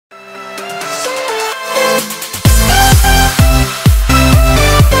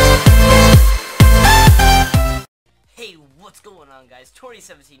on, guys?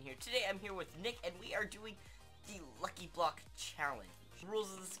 Tori17 here. Today I'm here with Nick and we are doing the Lucky Block Challenge. The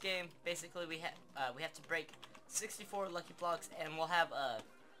rules of this game, basically we have to break 64 Lucky Blocks and we'll have a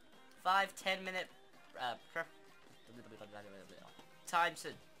 5-10 minute time to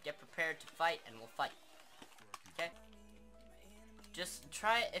get prepared to fight, and we'll fight. Okay? Just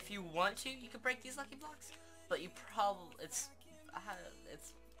try it if you want to. You can break these Lucky Blocks, but you probably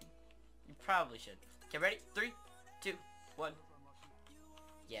you probably should. Okay, ready? 3, 2, 1.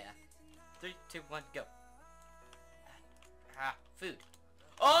 Yeah. 3, 2, 1, go. Food.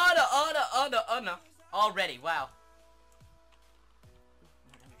 Oh no. Already, wow.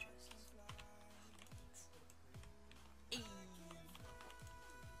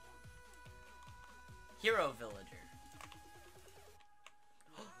 Hero Villager.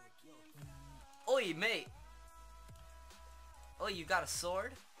 Oi, mate. Oh, you got a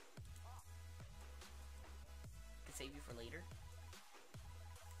sword? Can save you for later.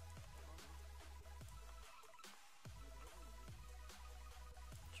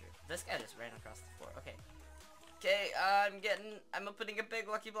 Sure. This guy just ran across the floor. Okay. Okay, I'm opening a big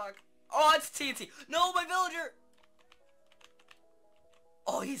Lucky Block. Oh, it's TNT. No, my villager.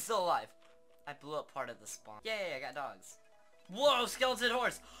 Oh, he's still alive. I blew up part of the spawn. Yay, I got dogs. Whoa, skeleton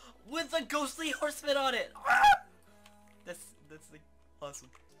horse with a ghostly horseman on it. Ah! That's like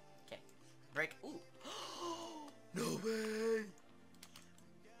awesome. Okay, break. Ooh. No way.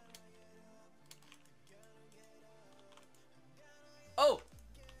 Oh.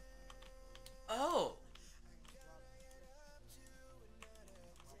 Oh.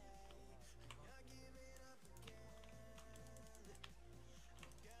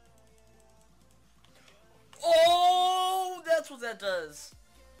 Oh, that's what that does.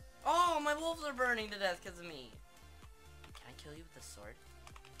 Oh, my wolves are burning to death because of me. Can I kill you with this sword?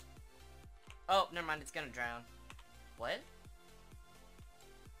 Oh, never mind. It's gonna drown. What?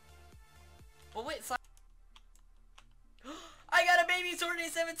 Well, wait. I got a baby sword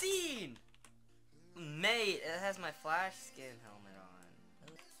A17. Mate, it has my flash skin helmet on.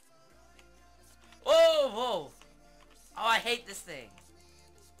 Whoa, whoa. Oh, I hate this thing.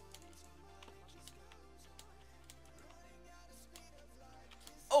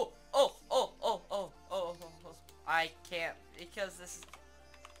 Oh. I can't, because this is...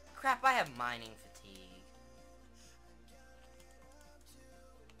 Crap, I have mining fatigue.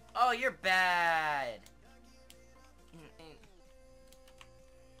 Oh, you're bad.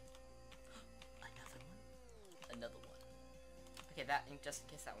 Another one. Okay, that, just in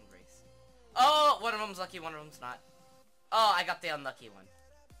case that one breaks. Oh, one of them's lucky, one of them's not. Oh, I got the unlucky one.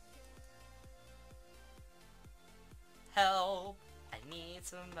 Help! I need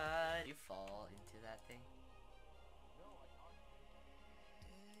somebody to fall into that thing.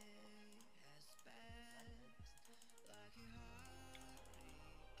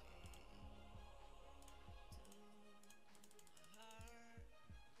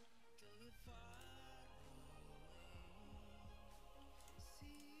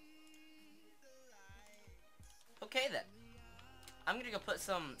 Okay then. I'm gonna go put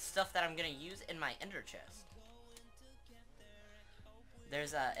some stuff that I'm gonna use in my ender chest.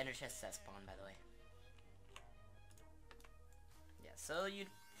 There's a ender chest that spawn, by the way. Yeah, so you'd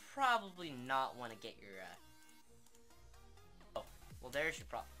probably not want to get your Oh, well there's your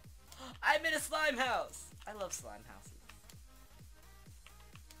problem. I'm in a slime house! I love slime houses.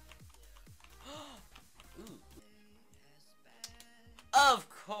 Ooh. Of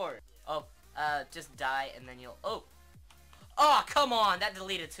course! Oh, just die and then you'll... Oh! Oh, come on! That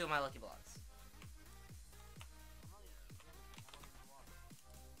deleted 2 of my Lucky Blocks.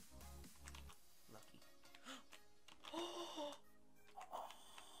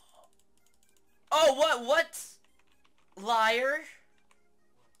 Oh, what? Liar?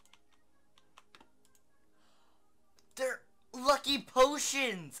 They're lucky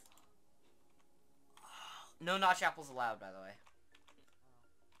potions! No notch apples allowed, by the way.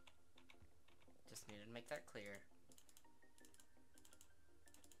 Just needed to make that clear.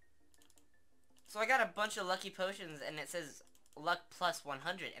 So I got a bunch of lucky potions and it says luck plus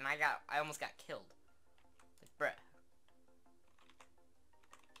 100 and I almost got killed. Like, bruh.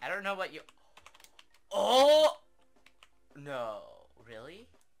 I don't know what you... Oh! No. Really?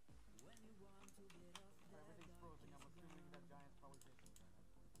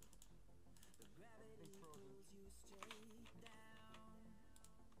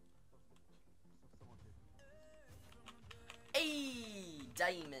 Hey!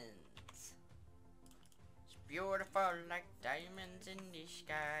 Diamonds! It's beautiful like diamonds in the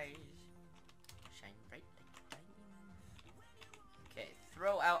skies. Shine bright like diamonds. Okay,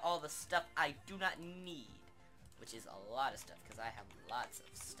 throw out all the stuff I do not need. which is a lot of stuff, because I have lots of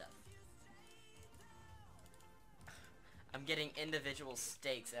stuff. I'm getting individual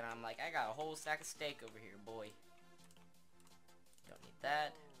steaks, and I'm like, I got a whole stack of steak over here, boy. Don't need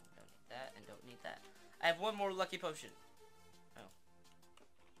that, don't need that, and don't need that. I have one more lucky potion. Oh.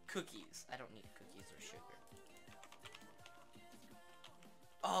 Cookies. I don't need cookies or sugar.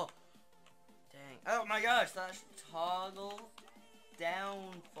 Oh! Dang. Oh my gosh, that's toggle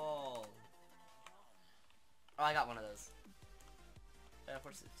downfall. Oh, I got one of those.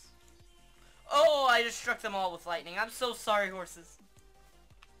 Horses. Oh, I just struck them all with lightning. I'm so sorry, horses.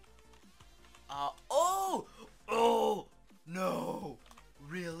 Oh! Oh! No!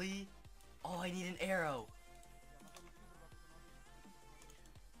 Really? Oh, I need an arrow.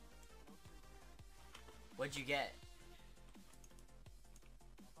 What'd you get?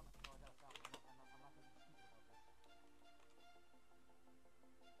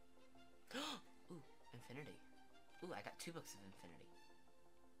 Ooh, infinity. Ooh, I got 2 books of infinity.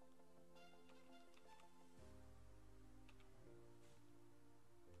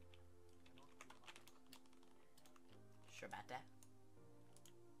 Sure about that?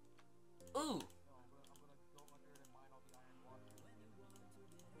 Ooh!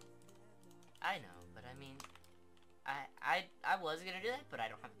 I know, but I mean, I was gonna do that, but I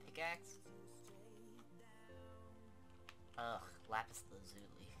don't have a pickaxe. Ugh, lapis lazuli.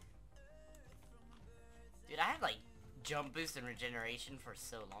 Dude, I have like jump boost and regeneration for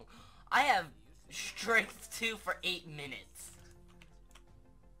so long. I have strength 2 for 8 minutes.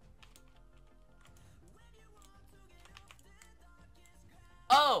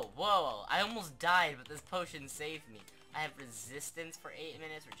 Oh, whoa, I almost died, but this potion saved me. I have resistance for 8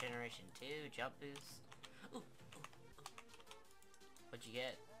 minutes, regeneration 2, jump boost. Ooh, ooh, ooh. What'd you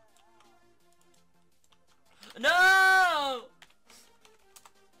get? No!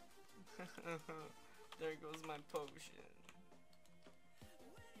 There goes my potion.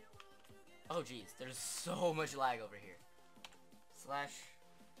 Oh jeez, there's so much lag over here. Slash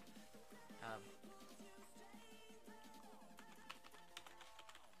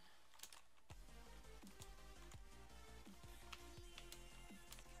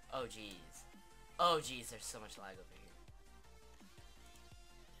oh jeez. Oh jeez, there's so much lag over here.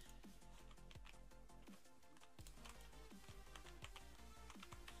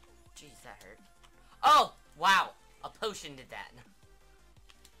 Jeez, that hurt. Oh! Wow! A potion did that.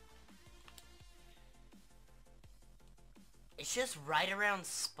 It's just right around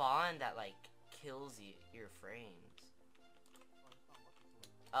spawn that, like, kills you, your frames.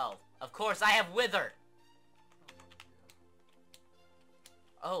 Oh, of course, I have Wither!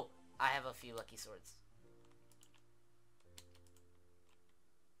 Oh, I have a few lucky swords.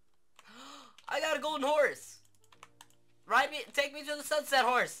 I got a golden horse! Ride me, take me to the sunset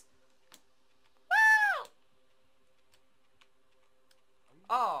horse! Woo!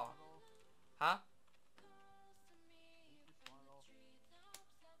 Oh. Huh?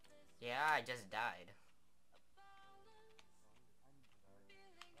 Yeah, I just died.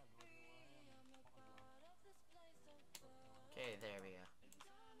 Okay, there we go.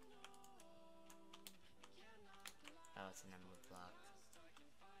 Oh, it's an emerald block.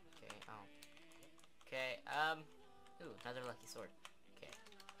 Okay, oh. Okay, ooh, another lucky sword. Okay,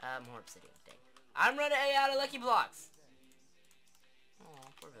 more obsidian, dang. I'm running out of lucky blocks! Oh,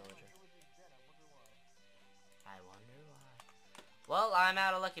 poor villager. I wonder why. Well, I'm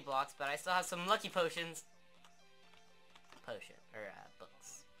out of lucky blocks, but I still have some lucky potions. Potion, or,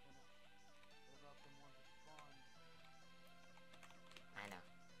 books. I know.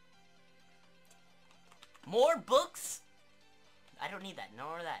 More books? I don't need that,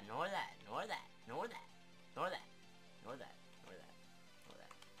 nor that, nor that, nor that, nor that, nor that, nor that, nor that, nor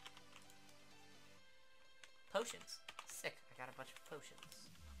that. Potions. Sick, I got a bunch of potions.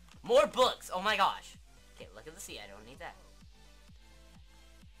 More books! Oh my gosh! Okay, look at the sea, I don't need that.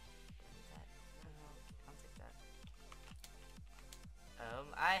 I'll take that.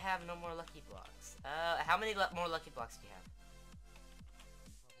 I have no more lucky blocks. How many more lucky blocks do you have?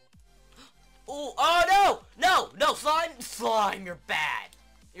 Ooh, oh no! No! No, slime! Slime, you're bad!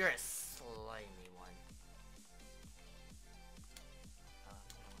 You're a slimy one. I don't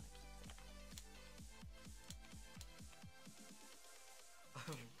want to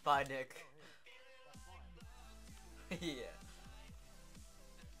keep that. Bye, Nick. Yeah.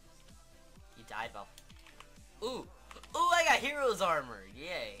 You died, Val. Ooh! Ooh, I got hero's armor!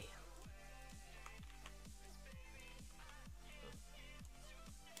 Yay!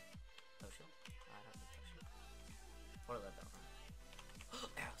 Potion? I don't need potion. Or lead that one.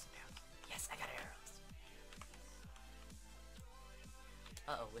 Arrows, arrows. Yes, I got arrows.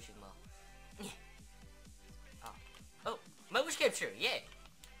 Uh-oh, wishing well. Oh. true, yeah.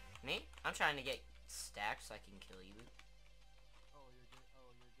 Me? I'm trying to get stacked so I can kill you.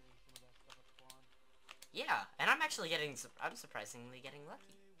 Yeah, and I'm actually getting, I'm surprisingly getting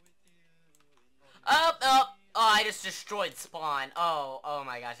lucky. Oh, I just destroyed spawn. Oh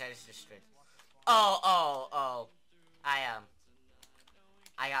my gosh, I just destroyed. Oh. I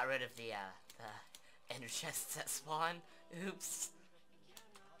got rid of the ender chests at spawn. Oops.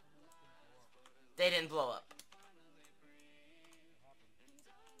 They didn't blow up.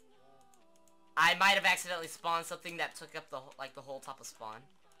 I might have accidentally spawned something that took up the whole top of spawn.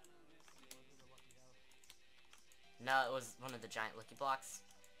 No, it was one of the giant lucky blocks.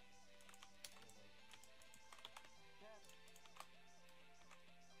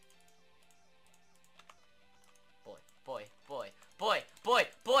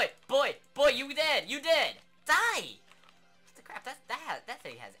 Boy, you dead! You dead! Die! What the crap? That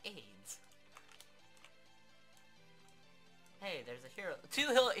thing has AIDS. Hey, there's a hero.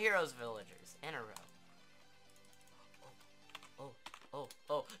 Two heroes villagers in a row. Oh.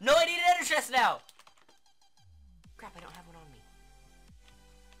 No, I need an ender chest now! Crap, I don't have one on me.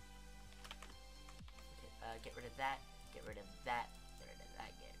 Okay, get rid of that. Get rid of that. Get rid of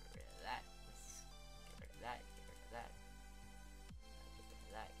that. Get rid of that. Get rid of that. Get rid of that. Get rid of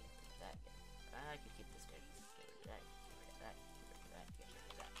that. Get rid of that. I can keep this there. Get rid of that. Get rid of that. Get rid of that. Get rid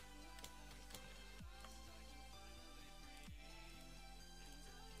of that.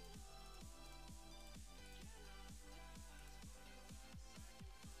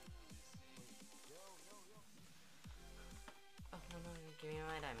 Oh, no, give me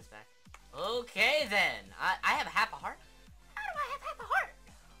my diamonds back. Okay, then. I have half a heart? How do I have half a heart?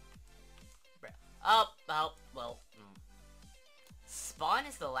 Well. Spawn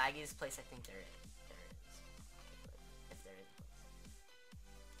is the laggiest place I think there is. If there is a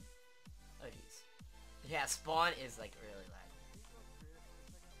place. Oh, jeez. Yeah, spawn is, like, really laggy.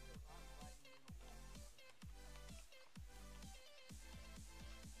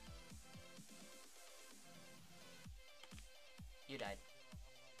 You died.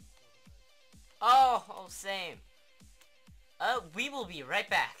 Oh, same. We will be right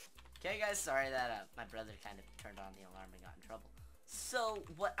back. Okay, guys, sorry that my brother kind of turned on the alarm and got in trouble. So,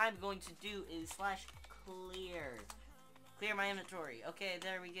 what I'm going to do is /clear. Clear my inventory. Okay,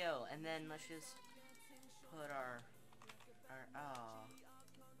 there we go. And then let's just put our oh.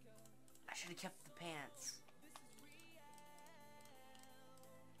 I should have kept the pants.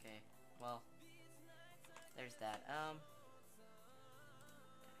 Okay, well, there's that. Got a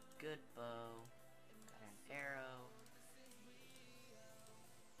good bow. Got an arrow.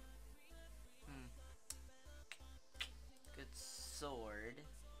 Good sword.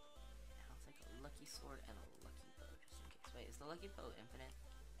 I'll take a lucky sword and a lucky bow just in case. Wait, is the lucky bow infinite?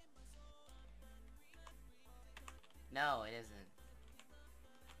 No, it isn't.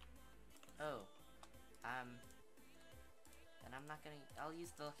 Oh. Then I'm not gonna... I'll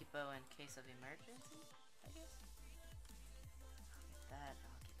use the lucky bow in case of emergency, I guess. I'll get that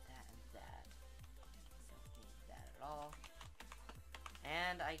and that. Don't need that at all.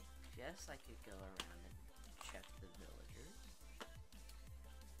 And I guess I could go around and check the villagers.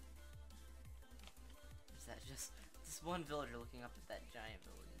 Is that just this one villager looking up at that giant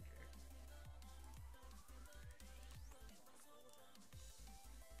villager?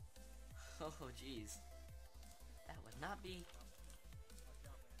 Oh, jeez. That would not be...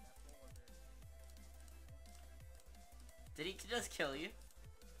 Did he just kill you?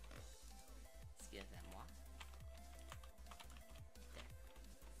 Excusez-moi. There.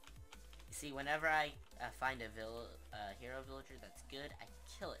 You see, whenever I find a hero villager that's good, I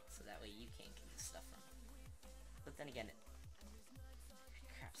kill it, so that way you can't get this stuff from it. But then again,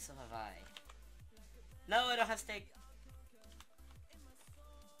 crap, so have I. No, I don't have steak.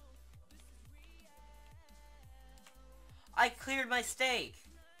 I cleared my steak!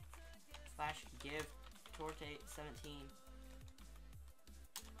 /give Torte 17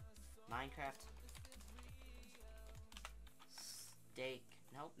 Minecraft steak.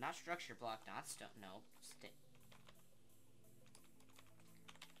 Nope, not structure block, not stone. Nope, steak.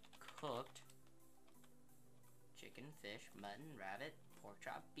 Cooked chicken, fish, mutton, rabbit, pork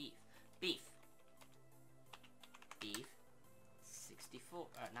chop, beef. Beef. 64.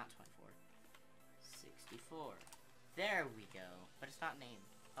 Not 24. 64. There we go. But it's not named.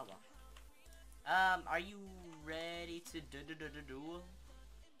 Oh well. Are you ready to duel?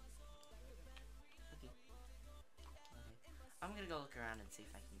 Okay. I'm gonna go look around and see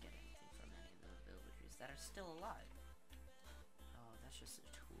if I can get anything from any of the villagers that are still alive. Oh, that's just a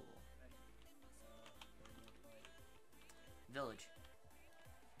tool. Village.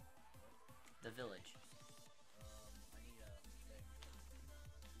 The village.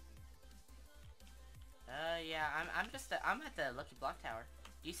 I'm at the Lucky Block Tower.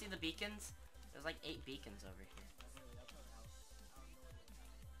 Do you see the beacons? There's like 8 beacons over here.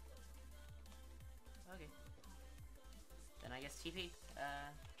 Okay. Then I guess TP.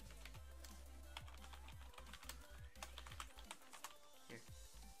 Here.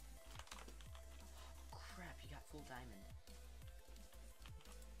 Oh, crap, you got full diamond.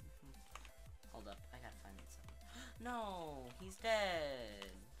 Hold up, I gotta find something. No, he's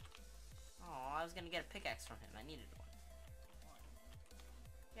dead. Oh, I was gonna get a pickaxe from him. I needed one.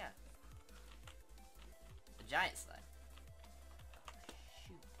 Yeah. A giant slide.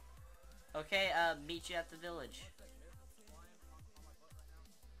 Shoot. Okay, meet you at the village.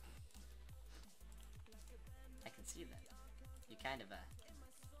 I can see that. You kind of,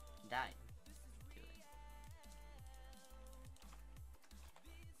 died to it.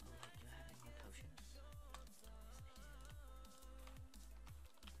 Oh, do I have any more potions?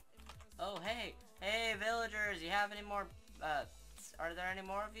 Oh, hey! Hey, villagers! You have any more, are there any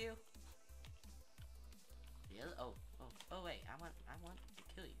more of you? Really? Oh, wait, I want to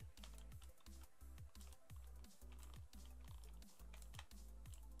kill you.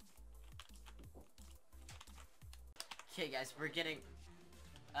 Okay, guys, we're getting,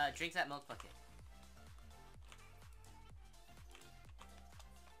 drink that milk bucket.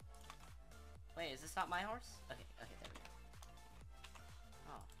 Wait, is this not my horse? Okay, there we go.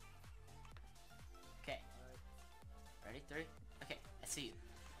 Oh. Okay. Ready? 3? Okay, I see you.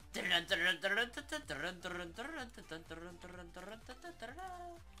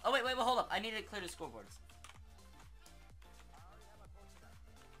 Oh, wait, hold up. I need to clear the scoreboards.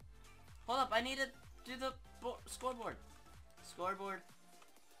 Hold up, I need to do the scoreboard. Scoreboard.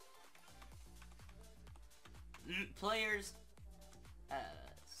 Players.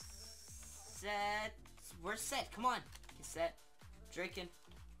 Set. We're set. Come on. Okay, set. Draken.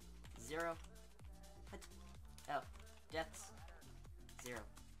 0. What? Oh. Deaths. 0.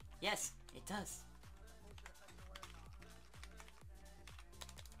 Yes, it does.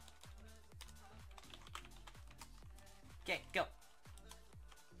 Okay, go.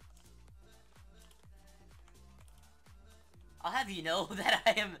 I'll have you know that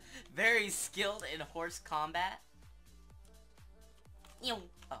I am very skilled in horse combat. Oh, you're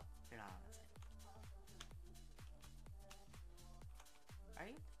not on that side. Are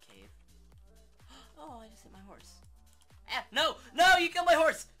you in the cave? Oh, I just hit my horse. Ah, no! No, you killed my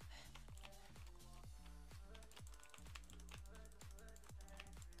horse!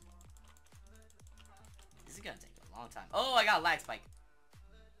 This is gonna take a long time. Oh, I got a lag spike.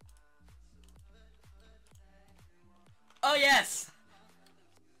 Oh, yes!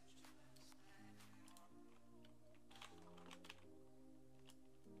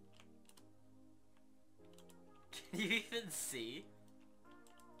 Can you even see?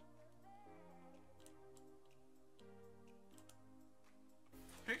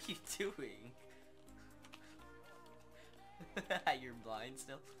 What are you doing? You're blind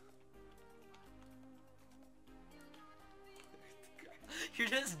still? You're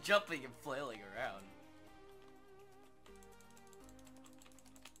just jumping and flailing around.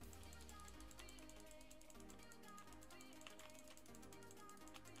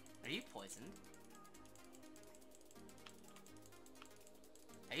 Are you poisoned?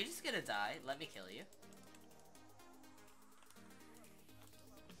 Are you just gonna die? Let me kill you.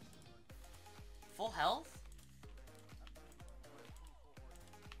 Full health?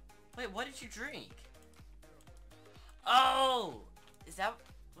 Wait, what did you drink? Oh! Is that...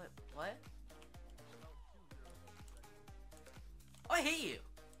 What? Oh, I hate you!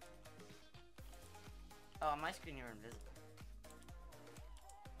 Oh, on my screen you're invisible.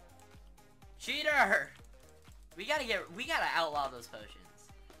 Cheater! We gotta outlaw those potions.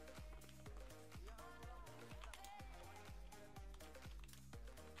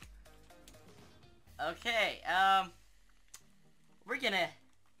 Okay, we're gonna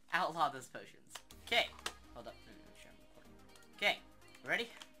outlaw those potions. Okay, hold up, make sure I'm recording. Okay, ready?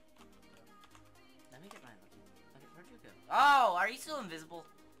 Let me get my lucky. Okay, where'd you go? Oh, are you still invisible?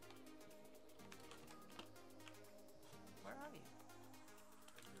 Where are you?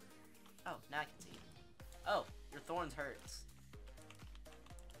 Oh, now I can see you. Oh, your thorns hurts.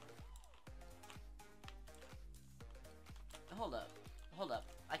 Hold up.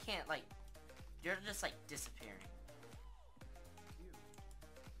 I can't, like, you're just, like, disappearing.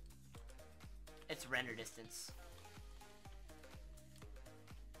 It's render distance.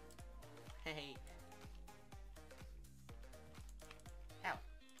 Hey. Ow.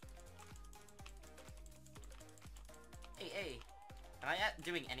 Hey. Am I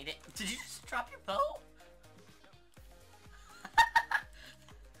doing anything? Did you just drop your bow?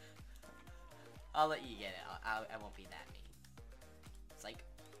 I'll let you get it. I won't be that mean. It's like,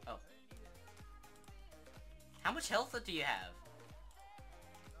 oh. How much health do you have?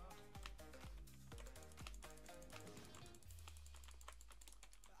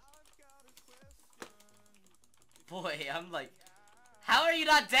 Boy, I'm like, how are you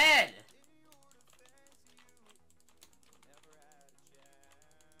not dead?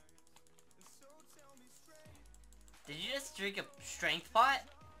 Did you just drink a strength pot?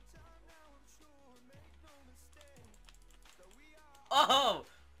 Oh!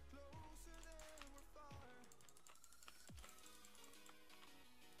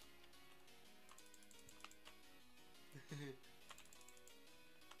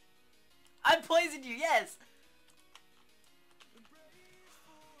 I poisoned you, yes!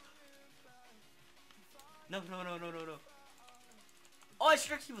 No. Oh, I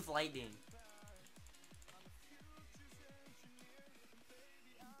struck you with lightning.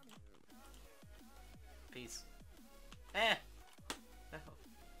 Peace. Eh!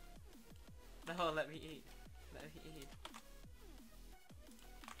 No, let me eat. Let me eat.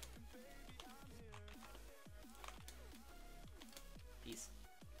 Peace.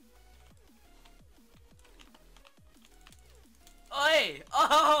 Oi!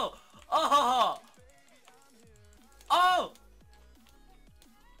 Oh! Oh! Oh!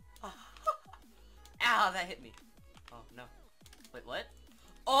 Ow, that hit me. Oh, no. Wait, what?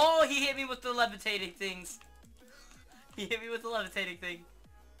 Oh, he hit me with the levitating things. He hit me with the levitating thing.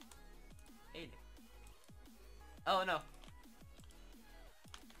 Hey. Oh, no.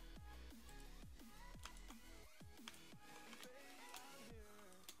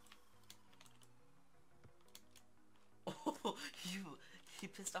 Oh, you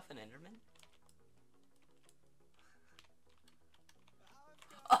pissed off an Enderman?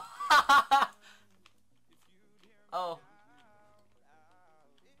 Oh.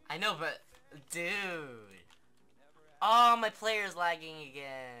 I know, but dude. Oh, my player's lagging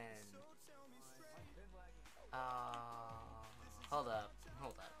again. Hold up. I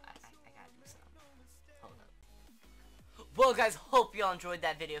gotta do something. Hold up. Well, guys, hope y'all enjoyed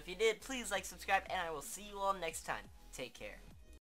that video. If you did, please like, subscribe, and I will see you all next time. Take care.